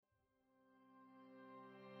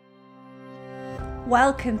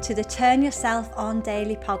Welcome to the Turn Yourself On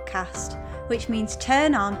Daily podcast, which means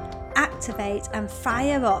turn on, activate and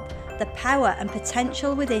fire up the power and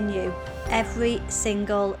potential within you every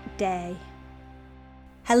single day.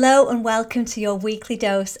 Hello and welcome to your weekly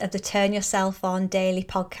dose of the Turn Yourself On Daily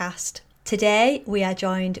podcast. Today we are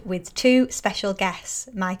joined with two special guests,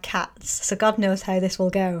 my cats, so God knows how this will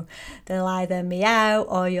go. They'll either meow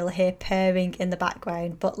or you'll hear purring in the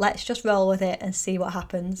background, but let's just roll with it and see what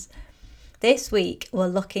happens. This week we're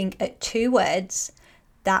looking at two words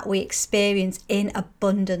that we experience in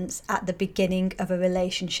abundance at the beginning of a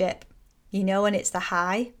relationship. You know, when it's the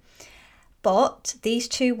high. But these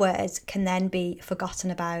two words can then be forgotten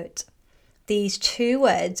about. These two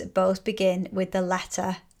words both begin with the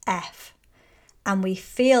letter F. And we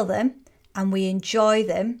feel them and we enjoy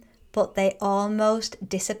them, but they almost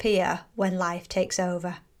disappear when life takes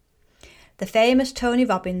over. The famous Tony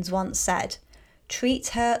Robbins once said, "Treat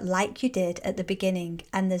her like you did at the beginning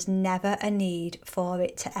and there's never a need for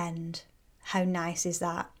it to end." How nice is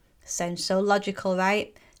that? Sounds so logical,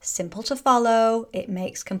 right? Simple to follow, it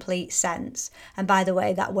makes complete sense. And by the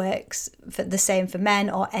way, that works for the same for men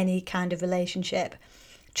or any kind of relationship.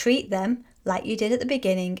 Treat them like you did at the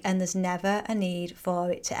beginning and there's never a need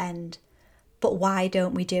for it to end. But why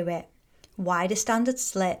don't we do it? Why do standards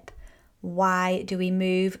slip? Why do we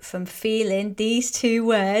move from feeling these two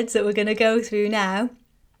words that we're going to go through now?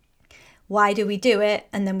 Why do we do it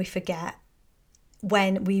and then we forget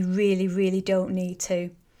when we really, really don't need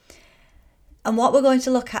to? And what we're going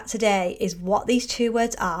to look at today is what these two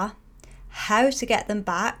words are, how to get them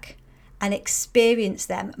back and experience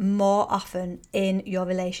them more often in your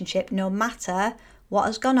relationship, no matter what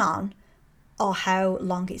has gone on or how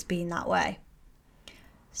long it's been that way.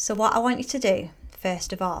 So what I want you to do,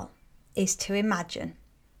 first of all, is to imagine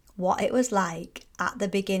what it was like at the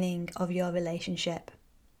beginning of your relationship.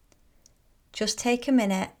 Just take a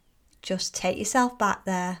minute, just take yourself back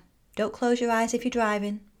there. Don't close your eyes if you're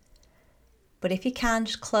driving. But if you can,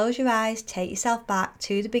 just close your eyes, take yourself back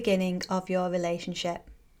to the beginning of your relationship.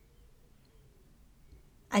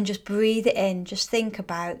 And just breathe it in, just think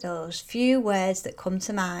about those few words that come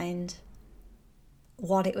to mind.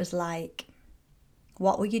 What it was like.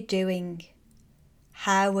 What were you doing?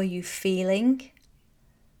 How were you feeling?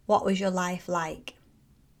 What was your life like?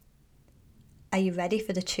 Are you ready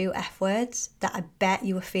for the two F words that I bet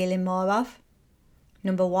you were feeling more of?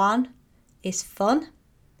 Number one is fun.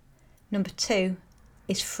 Number two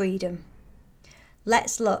is freedom.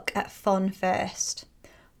 Let's look at fun first.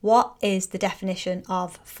 What is the definition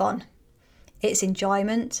of fun? It's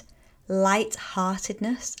enjoyment,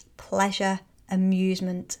 light-heartedness, pleasure,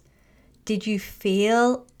 amusement. Did you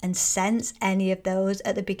feel and sense any of those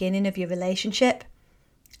at the beginning of your relationship?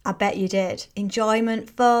 I bet you did. Enjoyment,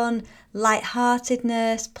 fun,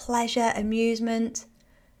 light-heartedness, pleasure, amusement.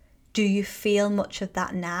 Do you feel much of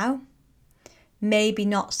that now? Maybe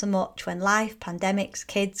not so much when life, pandemics,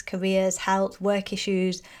 kids, careers, health, work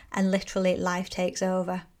issues, and literally life takes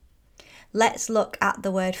over. Let's look at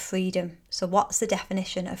the word freedom. So what's the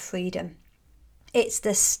definition of freedom? It's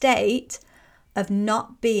the state of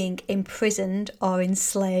not being imprisoned or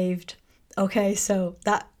enslaved. Okay, so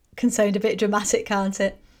that can sound a bit dramatic, can't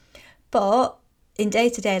it? But in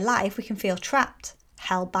day-to-day life, we can feel trapped,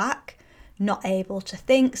 held back, not able to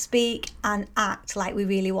think, speak and act like we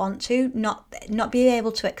really want to, not being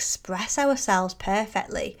able to express ourselves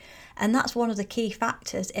perfectly. And that's one of the key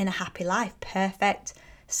factors in a happy life, perfect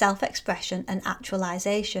self-expression and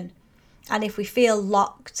actualization. And if we feel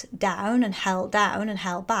locked down and held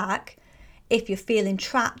back, if you're feeling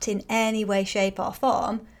trapped in any way, shape or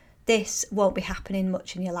form, this won't be happening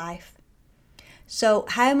much in your life. So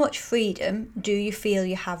how much freedom do you feel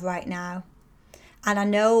you have right now? And I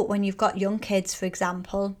know when you've got young kids, for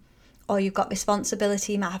example, or you've got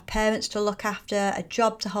responsibility, you might have parents to look after, a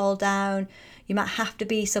job to hold down, you might have to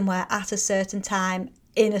be somewhere at a certain time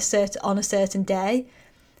on a certain day,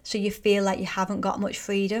 so you feel like you haven't got much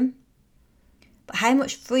freedom. But how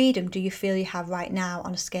much freedom do you feel you have right now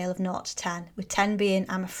on a scale of 0 to 10? With 10 being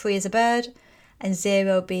I'm free as a bird and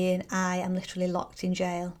 0 being I am literally locked in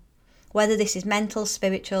jail. Whether this is mental,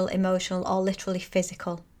 spiritual, emotional or literally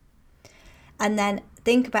physical. And then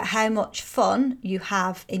think about how much fun you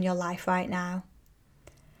have in your life right now.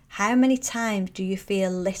 How many times do you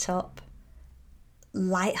feel lit up,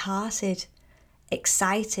 light-hearted,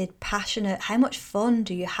 excited, passionate? How much fun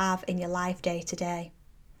do you have in your life day to day?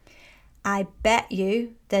 I bet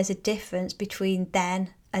you there's a difference between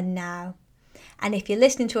then and now. And if you're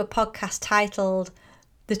listening to a podcast titled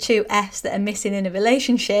The Two F's That Are Missing in a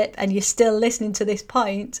Relationship and you're still listening to this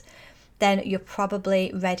point, then you're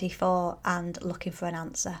probably ready for and looking for an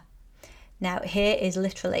answer. Now, here is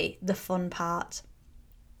literally the fun part.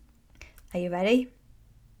 Are you ready?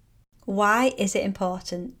 Why is it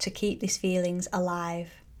important to keep these feelings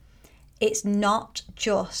alive? It's not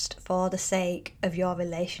just for the sake of your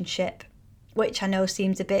relationship, which I know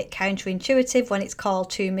seems a bit counterintuitive when it's called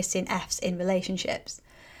two missing F's in relationships,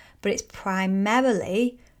 but it's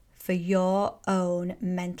primarily for your own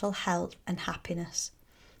mental health and happiness.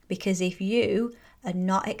 Because if you are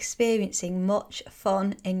not experiencing much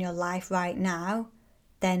fun in your life right now,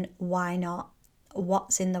 then why not?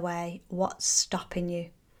 What's in the way? What's stopping you?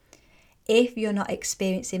 If you're not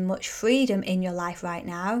experiencing much freedom in your life right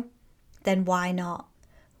now, then why not?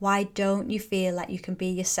 Why don't you feel like you can be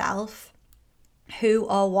yourself? Who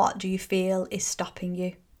or what do you feel is stopping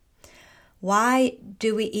you? Why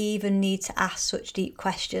do we even need to ask such deep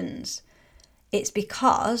questions? It's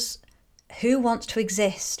because who wants to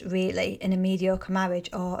exist really in a mediocre marriage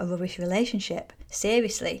or a rubbish relationship?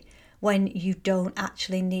 Seriously, when you don't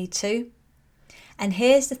actually need to. And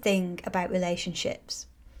here's the thing about relationships.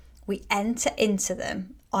 We enter into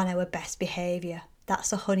them on our best behaviour.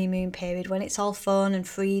 That's the honeymoon period when it's all fun and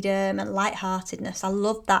freedom and lightheartedness. I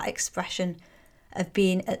love that expression of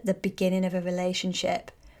being at the beginning of a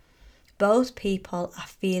relationship. Both people are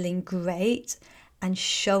feeling great and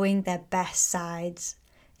showing their best sides.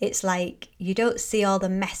 It's like you don't see all the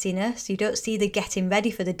messiness, you don't see the getting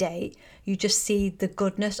ready for the date, you just see the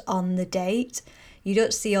goodness on the date. You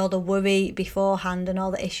don't see all the worry beforehand and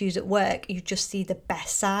all the issues at work, you just see the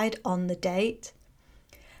best side on the date.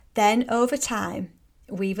 Then over time,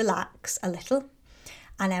 we relax a little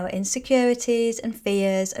and our insecurities and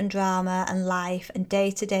fears and drama and life and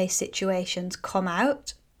day-to-day situations come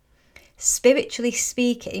out. Spiritually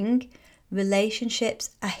speaking,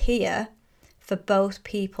 relationships are here for both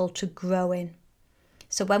people to grow in.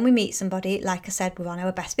 So when we meet somebody, like I said, we're on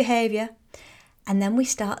our best behaviour, and then we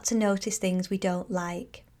start to notice things we don't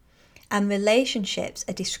like. And relationships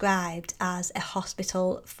are described as a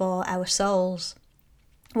hospital for our souls,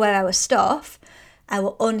 where our stuff,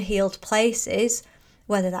 our unhealed places,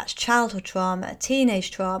 whether that's childhood trauma,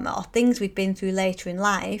 teenage trauma, or things we've been through later in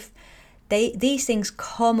life, these things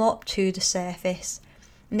come up to the surface.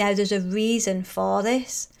 Now, there's a reason for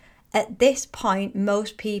this. At this point,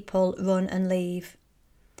 most people run and leave.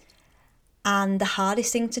 And the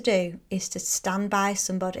hardest thing to do is to stand by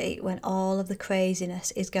somebody when all of the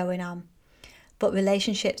craziness is going on. But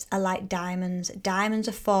relationships are like diamonds. Diamonds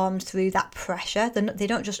are formed through that pressure. They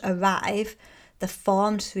don't just arrive, they're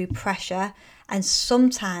formed through pressure. And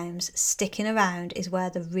sometimes sticking around is where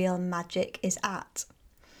the real magic is at.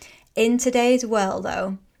 In today's world,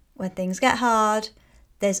 though, when things get hard,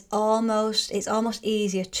 it's almost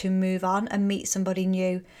easier to move on and meet somebody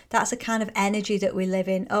new. That's the kind of energy that we live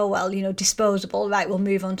in. Oh, well, disposable, right, we'll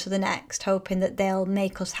move on to the next, hoping that they'll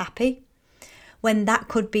make us happy. When that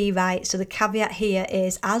could be right. So the caveat here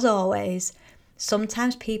is, as always,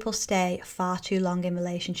 sometimes people stay far too long in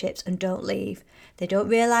relationships and don't leave. They don't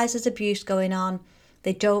realise there's abuse going on.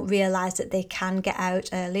 They don't realise that they can get out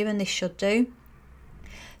earlier and they should do.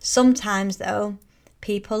 Sometimes, though,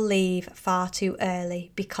 people leave far too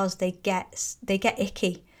early because they get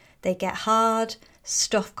icky. They get hard,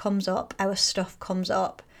 stuff comes up, our stuff comes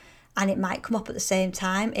up, and it might come up at the same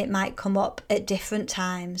time, it might come up at different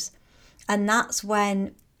times. And that's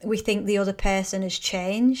when we think the other person has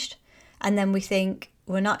changed, and then we think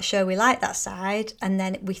we're not sure we like that side, and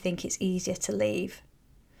then we think it's easier to leave.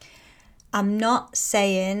 I'm not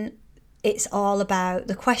saying it's all about,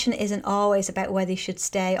 the question isn't always about whether you should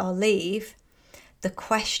stay or leave. The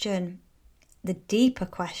question, the deeper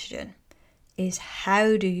question, is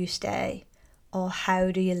how do you stay or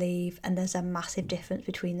how do you leave? And there's a massive difference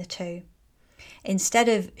between the two. Instead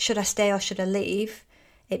of should I stay or should I leave,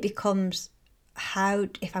 it becomes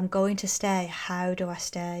if I'm going to stay, how do I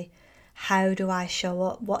stay? How do I show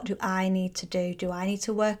up? What do I need to do? Do I need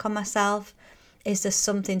to work on myself? Is there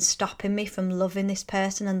something stopping me from loving this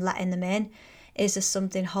person and letting them in? Is there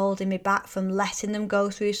something holding me back from letting them go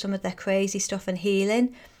through some of their crazy stuff and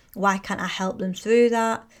healing? Why can't I help them through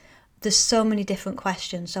that? There's so many different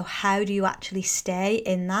questions. So how do you actually stay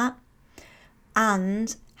in that?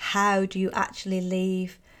 And how do you actually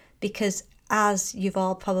leave? Because as you've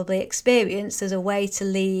all probably experienced, there's a way to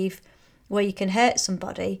leave where you can hurt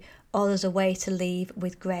somebody, or there's a way to leave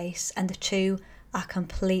with grace. And the two are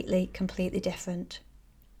completely different.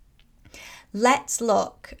 Let's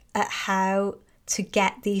look at how to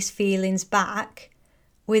get these feelings back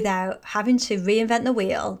without having to reinvent the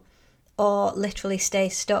wheel or literally stay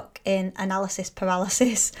stuck in analysis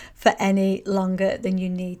paralysis for any longer than you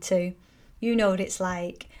need to. You know what it's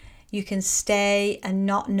like. You can stay and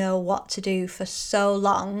not know what to do for so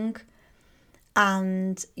long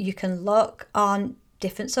And you can look on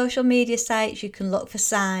different social media sites, you can look for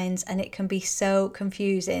signs, and it can be so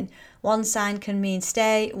confusing. One sign can mean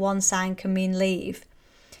stay, one sign can mean leave.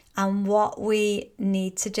 And what we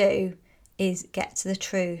need to do is get to the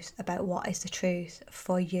truth about what is the truth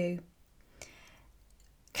for you.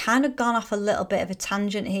 Kind of gone off a little bit of a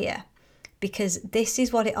tangent here, because this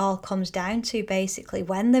is what it all comes down to basically.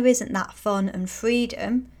 When there isn't that fun and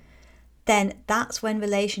freedom, then that's when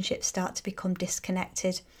relationships start to become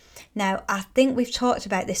disconnected. Now, I think we've talked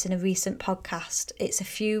about this in a recent podcast. It's a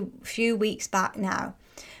few weeks back now,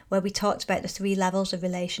 where we talked about the 3 levels of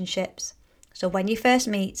relationships. So when you first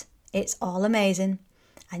meet, it's all amazing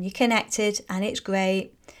and you're connected and it's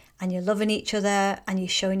great and you're loving each other and you're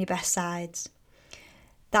showing your best sides.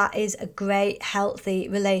 That is a great, healthy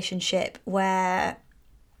relationship where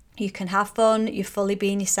you can have fun, you're fully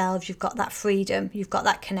being yourselves, you've got that freedom, you've got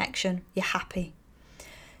that connection, you're happy.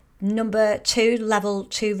 Number 2, level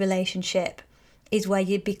 2 relationship is where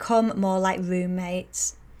you become more like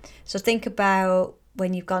roommates. So think about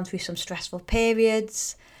when you've gone through some stressful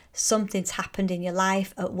periods, something's happened in your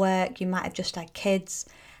life at work, you might have just had kids,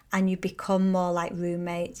 and you become more like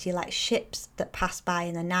roommates. You're like ships that pass by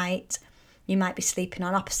in the night. You might be sleeping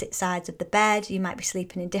on opposite sides of the bed, you might be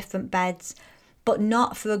sleeping in different beds, but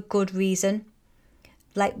not for a good reason.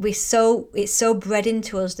 Like it's so bred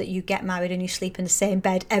into us that you get married and you sleep in the same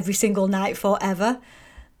bed every single night forever.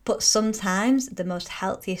 But sometimes the most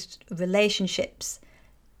healthiest relationships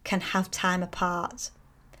can have time apart.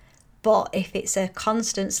 But if it's a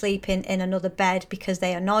constant sleeping in another bed because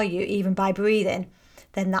they annoy you, even by breathing,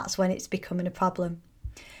 then that's when it's becoming a problem.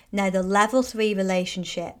 Now, the level 3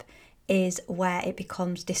 relationship is where it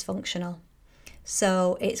becomes dysfunctional.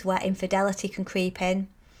 So it's where infidelity can creep in.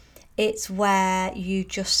 It's where you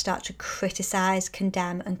just start to criticize,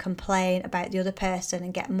 condemn and complain about the other person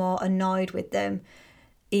and get more annoyed with them,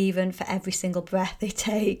 even for every single breath they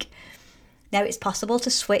take. Now, it's possible to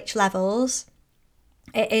switch levels.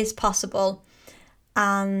 It is possible,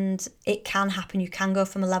 and it can happen. You can go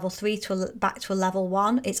from a level 3 back to a level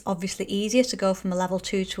 1. It's obviously easier to go from a level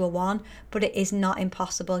 2 to a 1, but it is not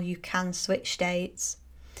impossible. You can switch states.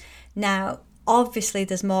 Now, obviously,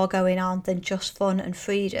 there's more going on than just fun and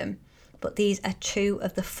freedom, but these are 2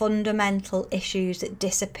 of the fundamental issues that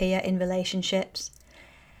disappear in relationships.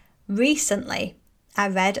 Recently, I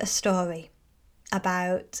read a story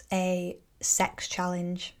about a sex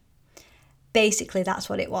challenge. Basically, that's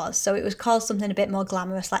what it was. So it was called something a bit more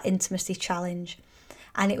glamorous, like intimacy challenge.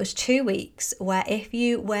 And it was 2 weeks where if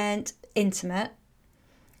you weren't intimate,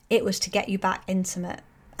 it was to get you back intimate.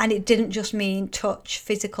 And it didn't just mean touch,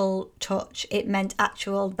 physical touch. It meant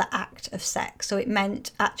the act of sex. So it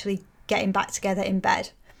meant actually getting back together in bed.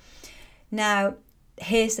 Now,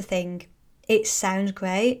 here's the thing. It sounds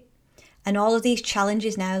great. And all of these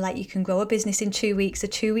challenges now, like you can grow a business in 2 weeks, a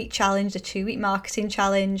 2-week challenge, a 2-week marketing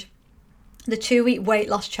challenge, the 2-week weight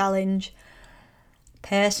loss challenge.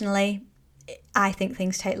 Personally, I think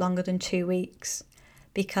things take longer than 2 weeks,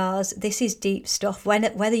 because this is deep stuff.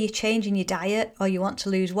 Whether you're changing your diet or you want to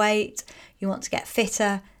lose weight, you want to get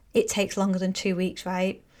fitter, it takes longer than 2 weeks,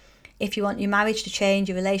 right? If you want your marriage to change,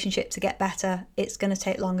 your relationship to get better, it's going to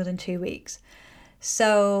take longer than 2 weeks.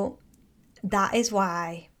 So that is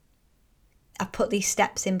why I put these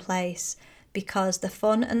steps in place, because the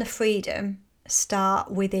fun and the freedom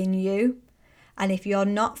start within you. And if you're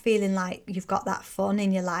not feeling like you've got that fun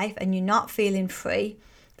in your life and you're not feeling free,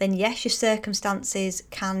 then yes, your circumstances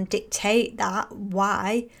can dictate that,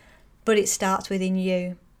 why, but it starts within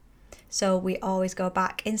you. So we always go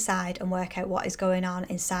back inside and work out what is going on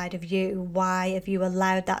inside of you. Why have you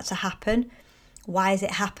allowed that to happen? Why has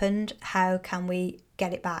it happened? How can we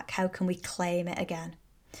get it back? How can we claim it again?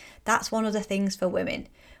 That's one of the things for women.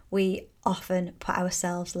 We often put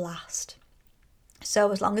ourselves last.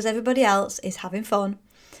 So as long as everybody else is having fun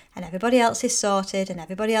and everybody else is sorted and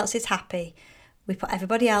everybody else is happy, we put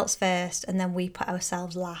everybody else first and then we put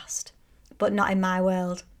ourselves last. But not in my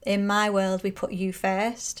world. In my world, we put you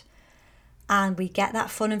first and we get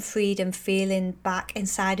that fun and freedom feeling back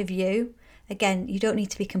inside of you. Again, you don't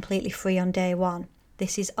need to be completely free on day one.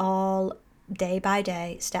 This is all day by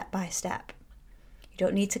day, step by step. You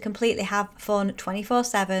don't need to completely have fun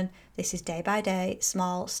 24/7. This is day by day,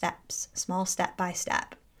 small steps, small step by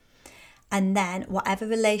step. And then whatever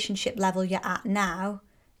relationship level you're at now,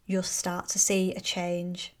 you'll start to see a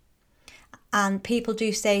change. And people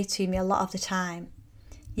do say to me a lot of the time,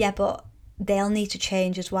 yeah, but they'll need to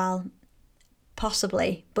change as well.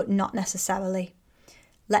 Possibly, but not necessarily.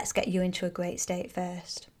 Let's get you into a great state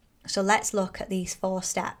first. So let's look at these 4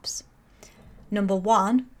 steps. Number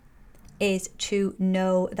 1 is to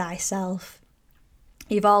know thyself.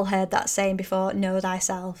 You've all heard that saying before, know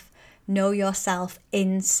thyself. Know yourself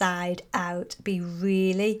inside out. Be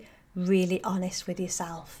really, really honest with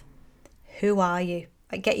yourself. Who are you?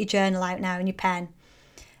 Get your journal out now and your pen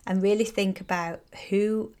and really think about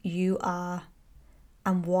who you are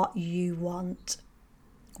and what you want.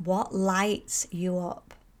 What lights you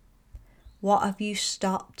up? What have you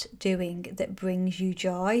stopped doing that brings you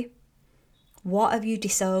joy? What have you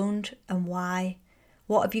disowned and why?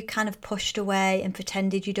 What have you kind of pushed away and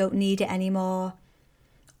pretended you don't need it anymore,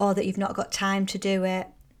 or that you've not got time to do it?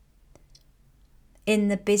 In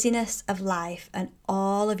the busyness of life and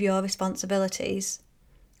all of your responsibilities,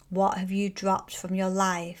 what have you dropped from your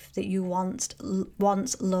life that you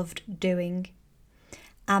once loved doing?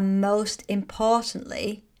 And most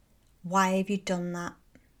importantly, why have you done that?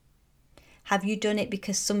 Have you done it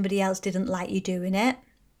because somebody else didn't like you doing it?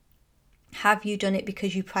 Have you done it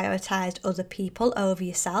because you prioritised other people over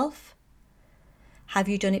yourself? Have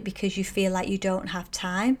you done it because you feel like you don't have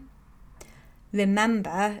time?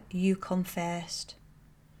 Remember, you come first.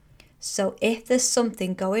 So if there's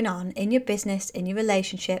something going on in your business, in your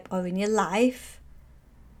relationship, or in your life,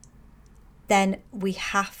 then we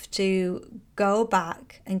have to go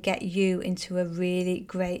back and get you into a really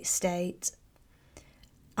great state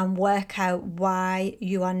and work out why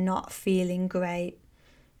you are not feeling great.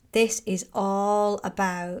 This is all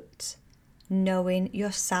about knowing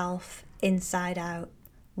yourself inside out.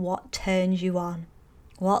 What turns you on?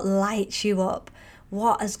 What lights you up?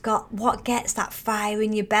 What gets that fire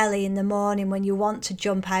in your belly in the morning when you want to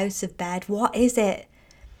jump out of bed? What is it?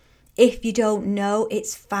 If you don't know,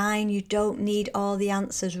 it's fine. You don't need all the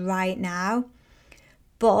answers right now.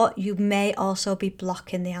 But you may also be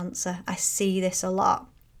blocking the answer. I see this a lot.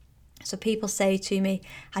 So people say to me,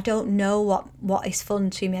 I don't know what is fun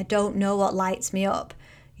to me. I don't know what lights me up.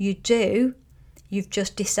 You do. You've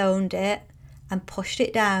just disowned it and pushed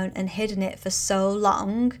it down and hidden it for so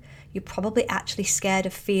long. You're probably actually scared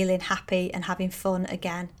of feeling happy and having fun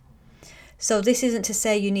again. So this isn't to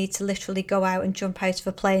say you need to literally go out and jump out of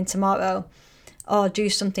a plane tomorrow or do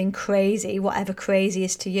something crazy, whatever crazy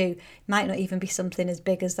is to you. It might not even be something as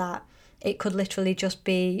big as that. It could literally just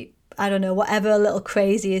be, I don't know, whatever a little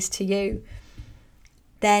crazy is to you.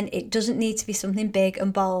 Then it doesn't need to be something big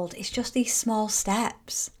and bold. It's just these small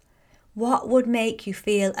steps. What would make you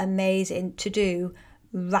feel amazing to do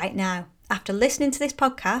right now? After listening to this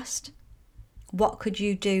podcast, what could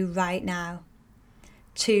you do right now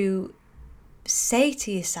to say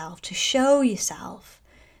to yourself, to show yourself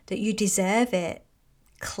that you deserve it?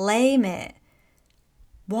 Claim it.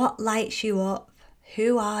 What lights you up?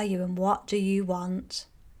 Who are you and what do you want?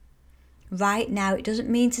 Right now, it doesn't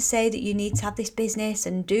mean to say that you need to have this business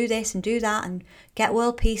and do this and do that and get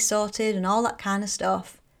world peace sorted and all that kind of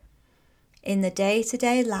stuff. In the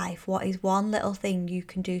day-to-day life, what is one little thing you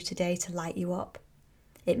can do today to light you up?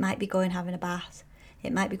 It might be going having a bath.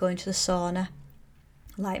 It might be going to the sauna.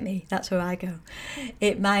 Like me, that's where I go.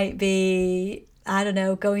 It might be, I don't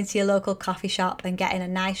know, going to your local coffee shop and getting a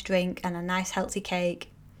nice drink and a nice healthy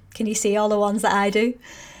cake. Can you see all the ones that I do?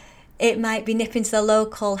 It might be nipping to the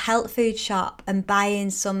local health food shop and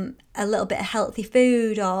buying a little bit of healthy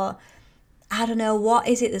food, or I don't know, what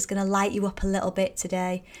is it that's going to light you up a little bit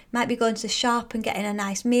today? Might be going to the shop and getting a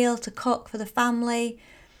nice meal to cook for the family.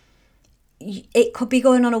 It could be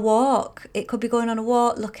going on a walk. It could be going on a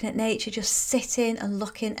walk, looking at nature, just sitting and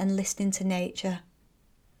looking and listening to nature.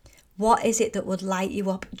 What is it that would light you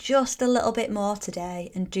up just a little bit more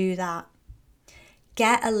today? And do that.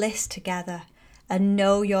 Get a list together, a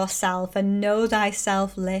know yourself, a know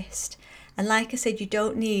thyself list. And like I said, you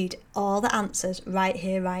don't need all the answers right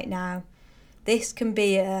here, right now. This can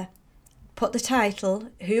be put the title,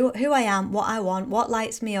 who I am, what I want, what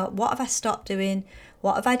lights me up, what have I stopped doing,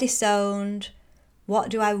 what have I disowned, what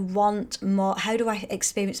do I want more, how do I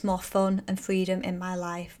experience more fun and freedom in my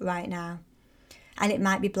life right now? And it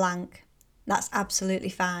might be blank. That's absolutely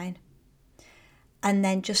fine. And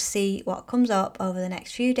then just see what comes up over the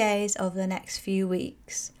next few days, over the next few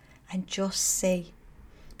weeks, and just see.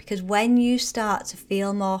 Because when you start to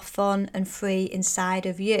feel more fun and free inside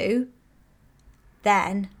of you,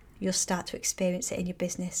 then you'll start to experience it in your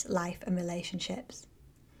business, life and relationships.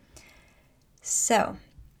 So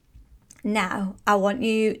now I want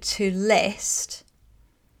you to list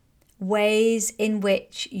ways in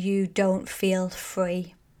which you don't feel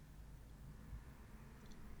free.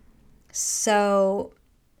 So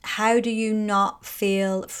how do you not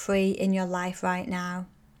feel free in your life right now?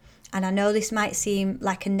 And I know this might seem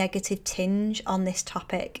like a negative tinge on this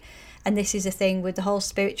topic. And this is the thing with the whole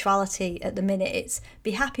spirituality at the minute. It's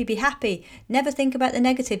be happy, be happy. Never think about the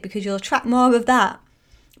negative because you'll attract more of that.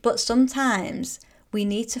 But sometimes We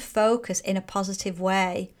need to focus in a positive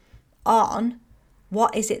way on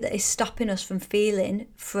what is it that is stopping us from feeling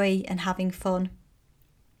free and having fun.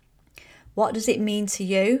 What does it mean to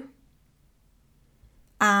you?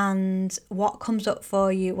 And what comes up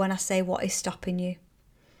for you when I say what is stopping you?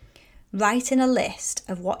 Writing a list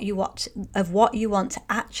of what you want to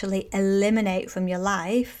actually eliminate from your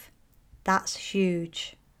life, that's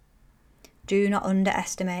huge. Do not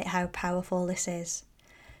underestimate how powerful this is.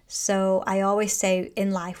 So I always say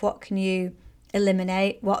in life, what can you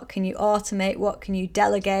eliminate? What can you automate? What can you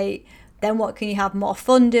delegate? Then what can you have more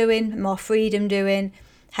fun doing, more freedom doing?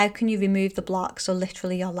 How can you remove the blocks so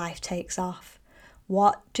literally your life takes off?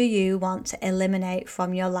 What do you want to eliminate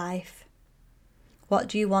from your life? What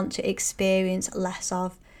do you want to experience less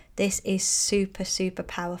of? This is super, super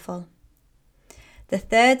powerful. The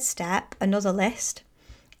third step, another list,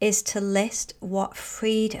 is to list what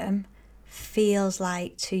freedom feels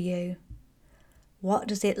like to you. What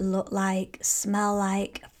does it look like, smell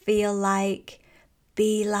like, feel like,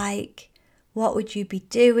 be like? What would you be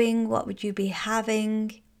doing? What would you be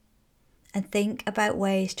having? And think about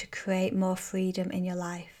ways to create more freedom in your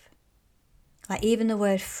life. Like even the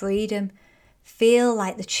word freedom, feel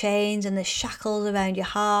like the chains and the shackles around your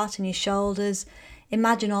heart and your shoulders.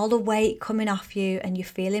 Imagine all the weight coming off you and you're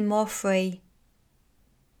feeling more free.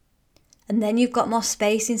 And then you've got more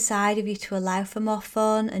space inside of you to allow for more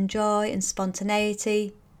fun and joy and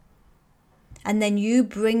spontaneity. And then you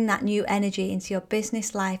bring that new energy into your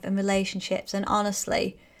business life and relationships, and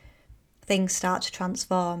honestly, things start to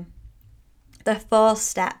transform. The fourth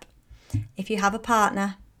step, if you have a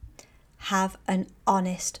partner, have an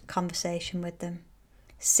honest conversation with them.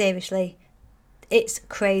 Seriously, it's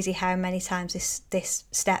crazy how many times this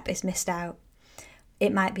step is missed out.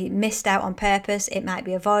 It might be missed out on purpose, it might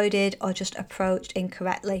be avoided or just approached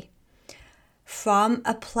incorrectly. From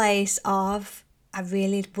a place of, I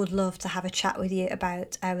really would love to have a chat with you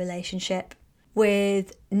about our relationship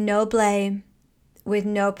with no blame, with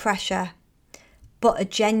no pressure, but a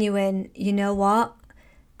genuine, you know what?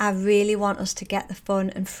 I really want us to get the fun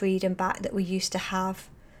and freedom back that we used to have.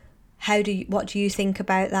 What do you think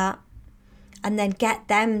about that? And then get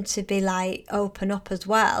them to be like, open up as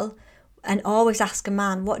well. And always ask a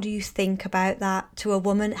man, what do you think about that? To a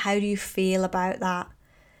woman, how do you feel about that?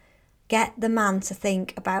 Get the man to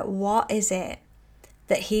think about what is it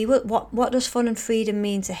that what does fun and freedom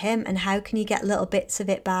mean to him, and how can you get little bits of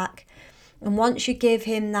it back? And once you give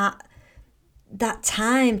him that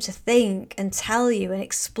time to think and tell you and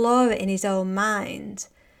explore it in his own mind,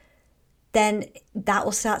 then that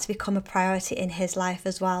will start to become a priority in his life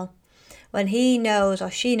as well. When he knows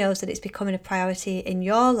or she knows that it's becoming a priority in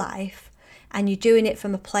your life, and you're doing it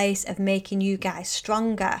from a place of making you guys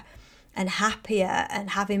stronger and happier and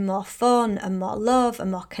having more fun and more love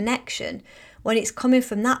and more connection, when it's coming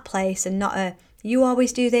from that place and not a, you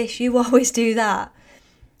always do this, you always do that,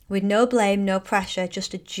 with no blame, no pressure,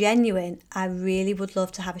 just a genuine, I really would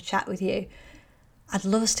love to have a chat with you. I'd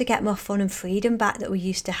love us to get more fun and freedom back that we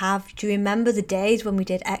used to have. Do you remember the days when we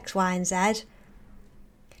did X, Y, and Z?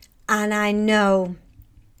 And I know,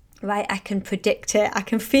 right, I can predict it. I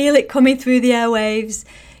can feel it coming through the airwaves.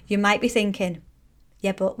 You might be thinking,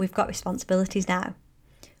 yeah, but we've got responsibilities now.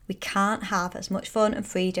 We can't have as much fun and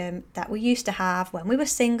freedom that we used to have when we were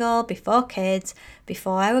single, before kids,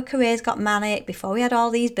 before our careers got manic, before we had all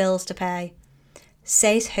these bills to pay.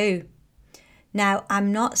 Says who? Now,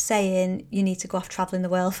 I'm not saying you need to go off travelling the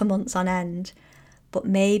world for months on end, but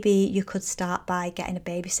maybe you could start by getting a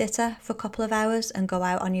babysitter for a couple of hours and go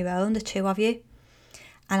out on your own, the two of you.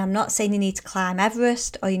 And I'm not saying you need to climb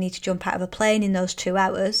Everest or you need to jump out of a plane in those 2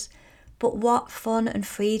 hours, but what fun and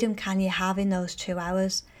freedom can you have in those 2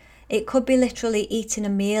 hours? It could be literally eating a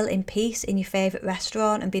meal in peace in your favourite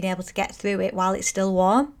restaurant and being able to get through it while it's still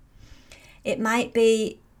warm. It might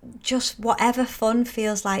be just whatever fun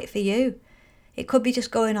feels like for you. It could be just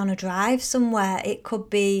going on a drive somewhere. It could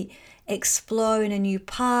be exploring a new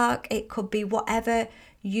park. It could be whatever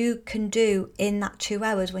you can do in that 2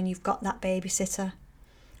 hours when you've got that babysitter.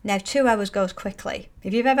 Now, 2 hours goes quickly.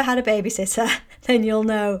 If you've ever had a babysitter, then you'll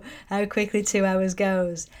know how quickly 2 hours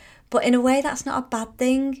goes. But in a way, that's not a bad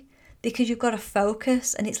thing, because you've got to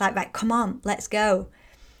focus and it's like, right, come on, let's go.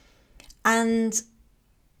 And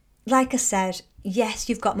like I said, yes,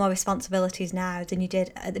 you've got more responsibilities now than you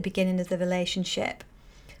did at the beginning of the relationship,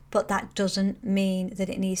 but that doesn't mean that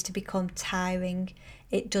it needs to become tiring.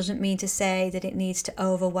 It doesn't mean to say that it needs to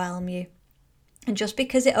overwhelm you. And just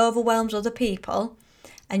because it overwhelms other people,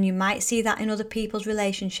 and you might see that in other people's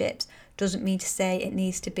relationships, doesn't mean to say it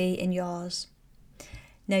needs to be in yours.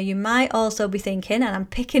 Now, you might also be thinking, and I'm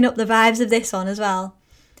picking up the vibes of this one as well,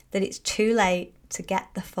 that it's too late to get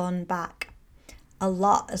the fun back. A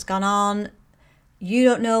lot has gone on. You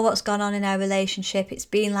don't know what's gone on in our relationship. It's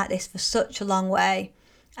been like this for such a long way.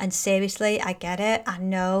 And seriously, I get it. I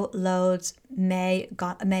know loads may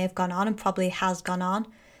have gone on and probably has gone on.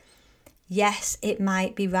 Yes, it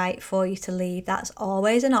might be right for you to leave. That's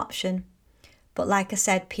always an option. But like I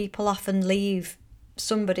said, people often leave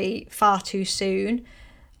somebody far too soon.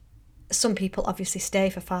 Some people obviously stay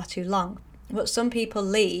for far too long. But some people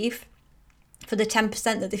leave for the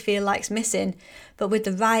 10% that they feel like's missing. But with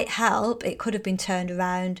the right help, it could have been turned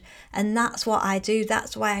around. And that's what I do.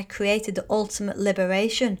 That's why I created the Ultimate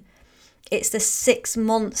Liberation. It's the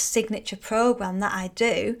 6-month signature program that I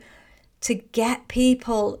do to get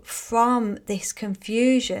people from this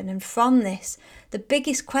confusion and from this. The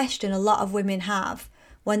biggest question a lot of women have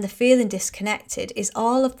when they're feeling disconnected is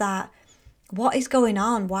all of that. What is going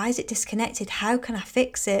on? Why is it disconnected? How can I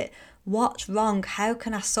fix it? What's wrong? How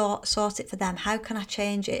can I sort it for them? How can I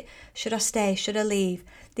change it? Should I stay? Should I leave?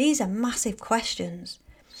 These are massive questions.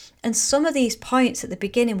 And some of these points at the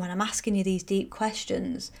beginning when I'm asking you these deep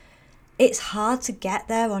questions, it's hard to get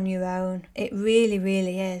there on your own. It really,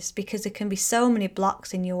 really is, because there can be so many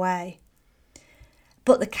blocks in your way.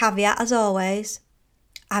 But the caveat, as always,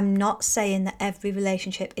 I'm not saying that every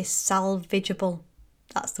relationship is salvageable.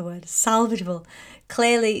 That's the word, salvageable.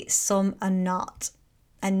 Clearly, some are not.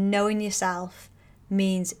 And knowing yourself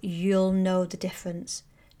means you'll know the difference.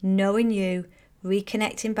 Knowing you,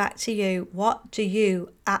 reconnecting back to you. What do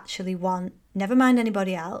you actually want? Never mind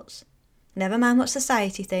anybody else. Never mind what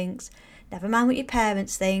society thinks. Never mind what your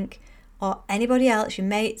parents think or anybody else, your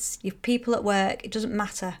mates, your people at work. It doesn't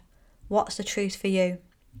matter. What's the truth for you?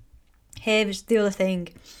 Here's the other thing.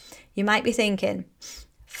 You might be thinking,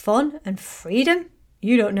 fun and freedom?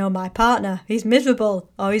 You don't know my partner. He's miserable,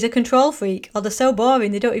 or he's a control freak, or they're so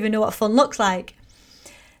boring they don't even know what fun looks like.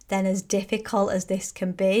 Then as difficult as this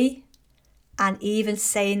can be, and even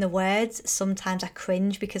saying the words, sometimes I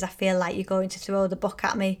cringe because I feel like you're going to throw the book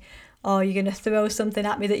at me, or you're going to throw something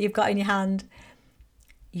at me that you've got in your hand.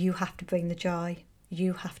 You have to bring the joy.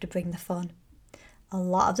 You have to bring the fun. A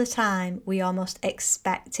lot of the time, we almost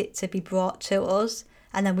expect it to be brought to us,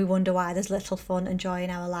 and then we wonder why there's little fun and joy in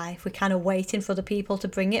our life. We're kind of waiting for the people to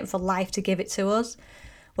bring it and for life to give it to us,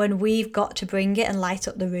 when we've got to bring it and light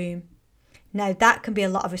up the room. Now, that can be a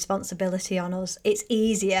lot of responsibility on us. It's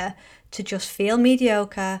easier to just feel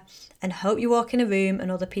mediocre and hope you walk in a room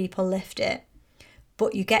and other people lift it.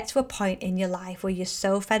 But you get to a point in your life where you're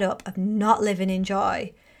so fed up of not living in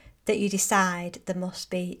joy that you decide there must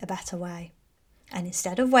be a better way. And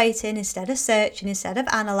instead of waiting, instead of searching, instead of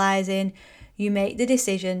analysing, you make the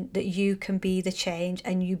decision that you can be the change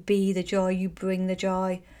and you be the joy, you bring the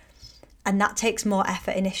joy. And that takes more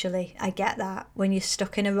effort initially. I get that. When you're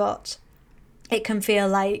stuck in a rut, it can feel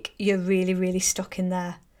like you're really, really stuck in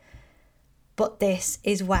there. But this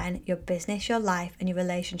is when your business, your life and your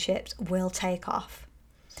relationships will take off.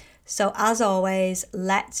 So as always,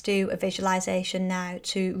 let's do a visualization now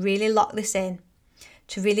to really lock this in,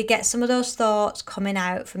 to really get some of those thoughts coming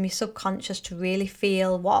out from your subconscious to really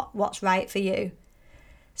feel what's right for you.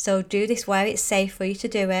 So do this where it's safe for you to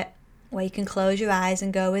do it, where you can close your eyes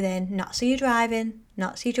and go within, not so you're driving,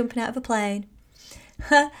 not so you're jumping out of a plane.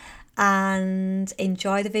 And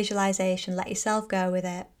enjoy the visualization, let yourself go with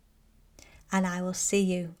it. And I will see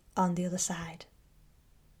you on the other side.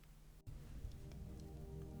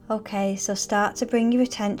 Okay, so start to bring your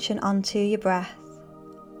attention onto your breath.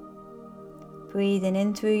 Breathing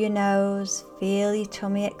in through your nose, feel your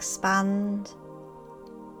tummy expand.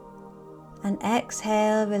 And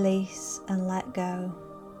exhale, release and let go.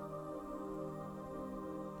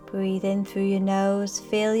 Breathe in through your nose,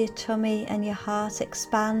 feel your tummy and your heart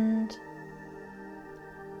expand.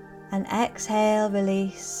 And exhale,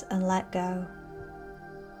 release and let go.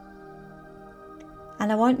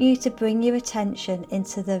 And I want you to bring your attention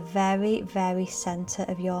into the very, very center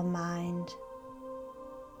of your mind.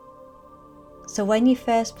 So when you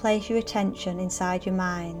first place your attention inside your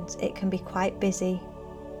mind, it can be quite busy,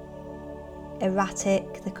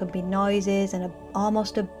 erratic, there could be noises and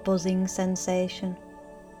almost a buzzing sensation.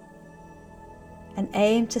 And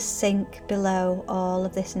aim to sink below all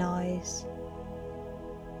of this noise.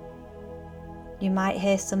 You might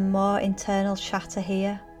hear some more internal chatter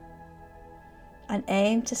here. And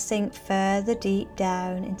aim to sink further deep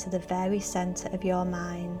down into the very center of your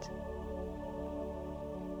mind.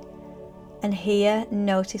 And here,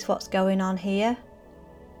 notice what's going on here.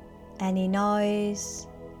 Any noise,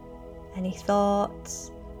 any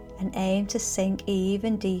thoughts, and aim to sink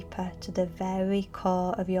even deeper to the very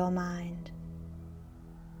core of your mind.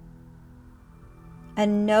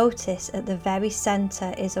 And notice at the very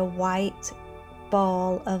center is a white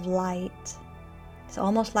ball of light. It's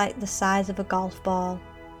almost like the size of a golf ball.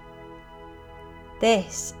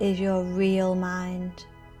 This is your real mind.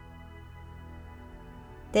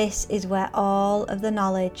 This is where all of the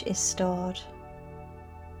knowledge is stored.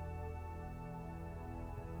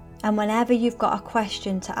 And whenever you've got a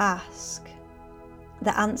question to ask,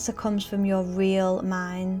 the answer comes from your real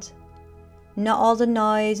mind. Not all the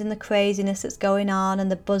noise and the craziness that's going on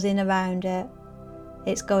and the buzzing around it.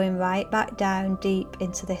 It's going right back down deep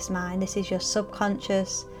into this mind. This is your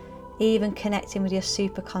subconscious, even connecting with your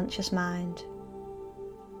superconscious mind.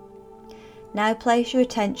 Now place your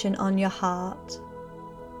attention on your heart.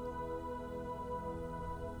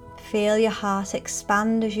 Feel your heart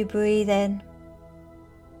expand as you breathe in.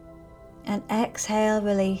 And exhale,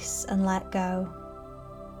 release and let go.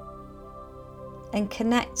 And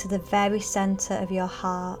connect to the very centre of your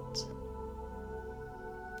heart.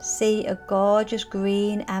 See a gorgeous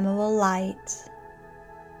green emerald light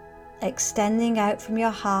extending out from your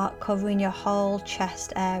heart, covering your whole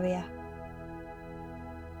chest area.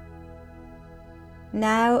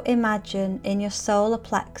 Now imagine in your solar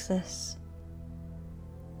plexus,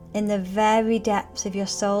 in the very depths of your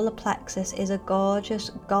solar plexus is a gorgeous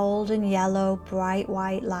golden yellow bright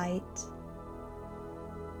white light.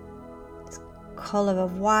 It's colour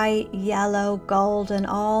of white, yellow, golden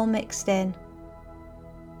all mixed in.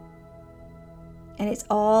 And it's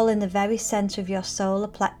all in the very centre of your solar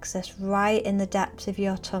plexus, right in the depths of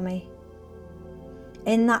your tummy.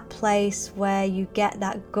 In that place where you get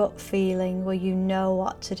that gut feeling, where you know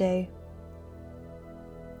what to do.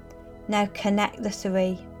 Now connect the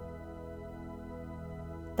three.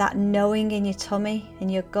 That knowing in your tummy, in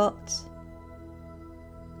your gut,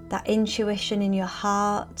 that intuition in your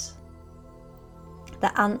heart,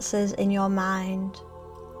 the answers in your mind,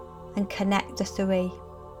 and connect the three.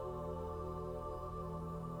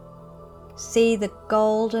 See the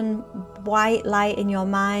golden white light in your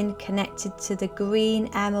mind connected to the green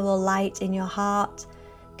emerald light in your heart,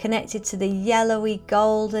 connected to the yellowy,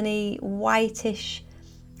 goldeny, whitish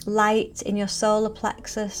light in your solar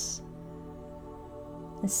plexus.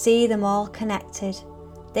 And see them all connected.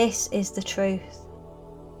 This is the truth.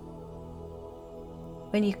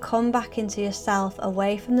 When you come back into yourself,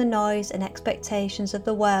 away from the noise and expectations of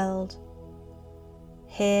the world,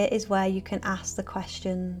 here is where you can ask the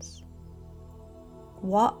questions.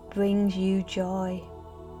 What brings you joy?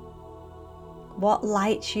 What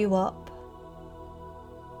lights you up?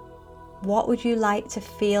 What would you like to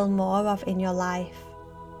feel more of in your life?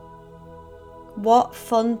 What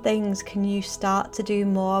fun things can you start to do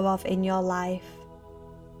more of in your life?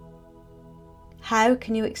 How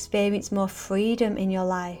can you experience more freedom in your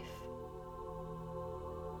life?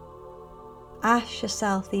 Ask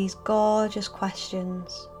yourself these gorgeous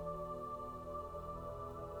questions,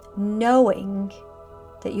 knowing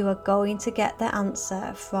that you are going to get the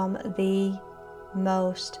answer from the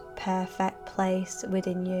most perfect place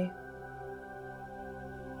within you.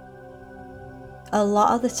 A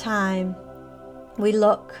lot of the time, we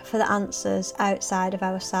look for the answers outside of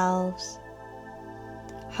ourselves,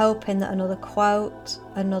 hoping that another quote,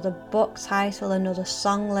 another book title, another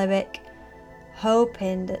song lyric,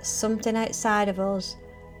 hoping that something outside of us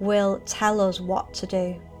will tell us what to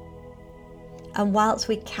do. And whilst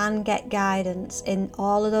we can get guidance in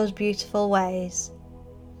all of those beautiful ways,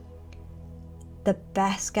 the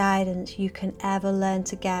best guidance you can ever learn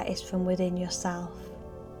to get is from within yourself.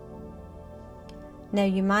 Now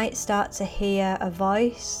you might start to hear a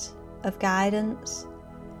voice of guidance.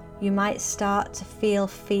 You might start to feel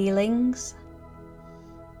feelings.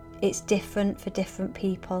 It's different for different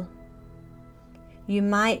people. You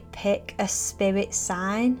might pick a spirit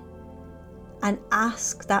sign and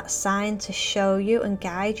ask that sign to show you and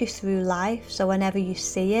guide you through life, so whenever you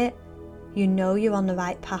see it, you know you're on the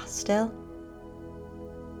right path still.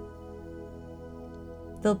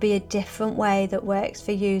 There'll be a different way that works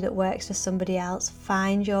for you, that works for somebody else.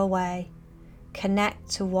 Find your way. Connect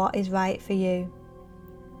to what is right for you.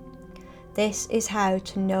 This is how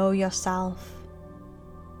to know yourself.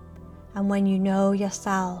 And when you know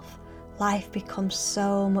yourself, life becomes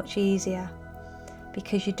so much easier,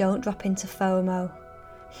 because you don't drop into FOMO.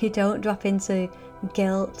 You don't drop into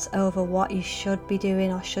guilt over what you should be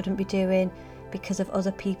doing or shouldn't be doing because of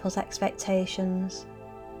other people's expectations.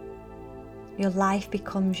 Your life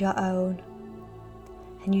becomes your own.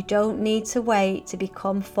 And you don't need to wait to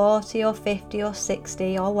become 40 or 50 or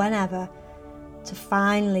 60 or whenever to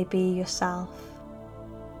finally be yourself.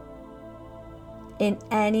 In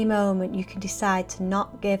any moment you can decide to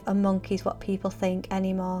not give a monkey's what people think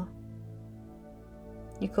anymore.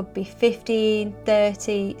 You could be 15,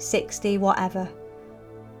 30, 60, whatever.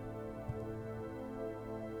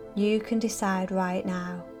 You can decide right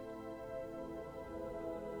now.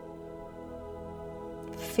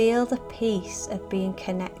 Feel the peace of being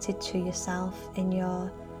connected to yourself in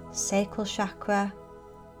your sacral chakra,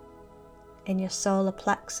 in your solar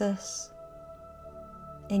plexus,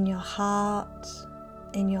 in your heart,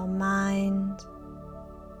 in your mind.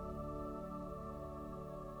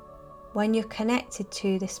 When you're connected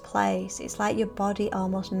to this place, it's like your body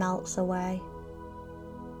almost melts away.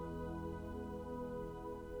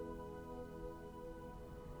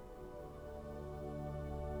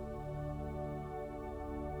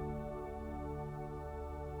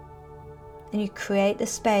 And you create the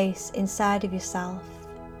space inside of yourself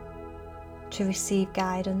to receive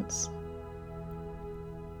guidance.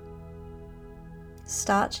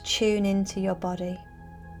 Start to tune into your body.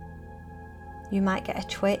 You might get a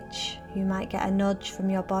twitch, you might get a nudge from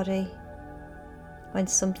your body when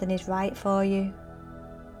something is right for you.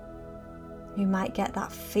 You might get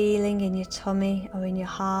that feeling in your tummy or in your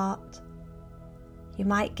heart. You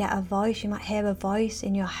might get a voice, you might hear a voice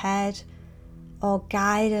in your head or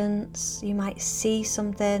guidance. You might see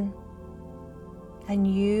something and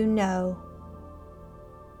you know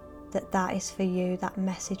that that is for you, that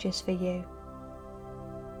message is for you.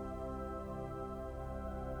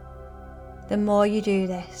 The more you do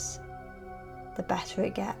this, the better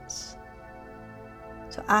it gets.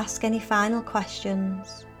 So ask any final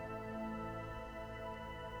questions.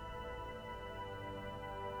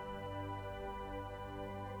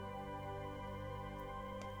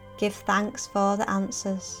 Give thanks for the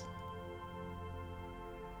answers.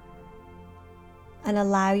 And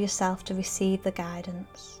allow yourself to receive the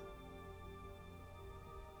guidance.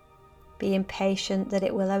 Being patient that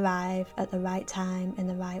it will arrive at the right time in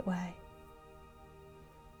the right way.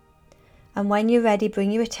 And when you're ready,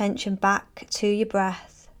 bring your attention back to your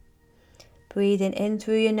breath. Breathing in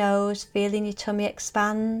through your nose, feeling your tummy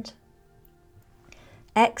expand.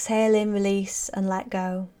 Exhale in, release and let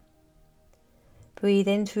go. Breathe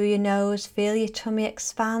in through your nose, feel your tummy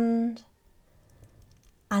expand.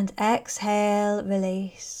 And exhale,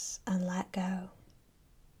 release and let go.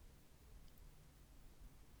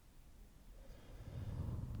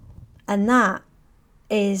 And that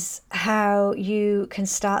is how you can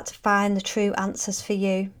start to find the true answers for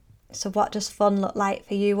you. So what does fun look like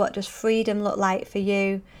for you? What does freedom look like for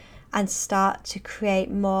you? And start to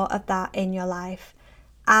create more of that in your life.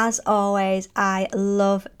 As always, I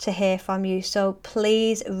love to hear from you. So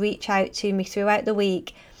please reach out to me throughout the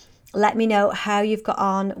week. Let me know how you've got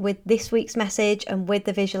on with this week's message and with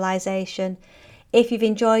the visualization. If you've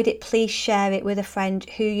enjoyed it, please share it with a friend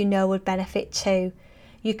who you know would benefit too.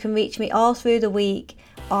 You can reach me all through the week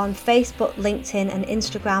on Facebook, LinkedIn and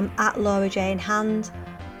Instagram at Laura Jane Hand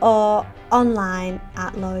or online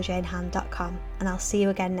at laurajanehand.com. And I'll see you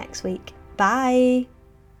again next week. Bye.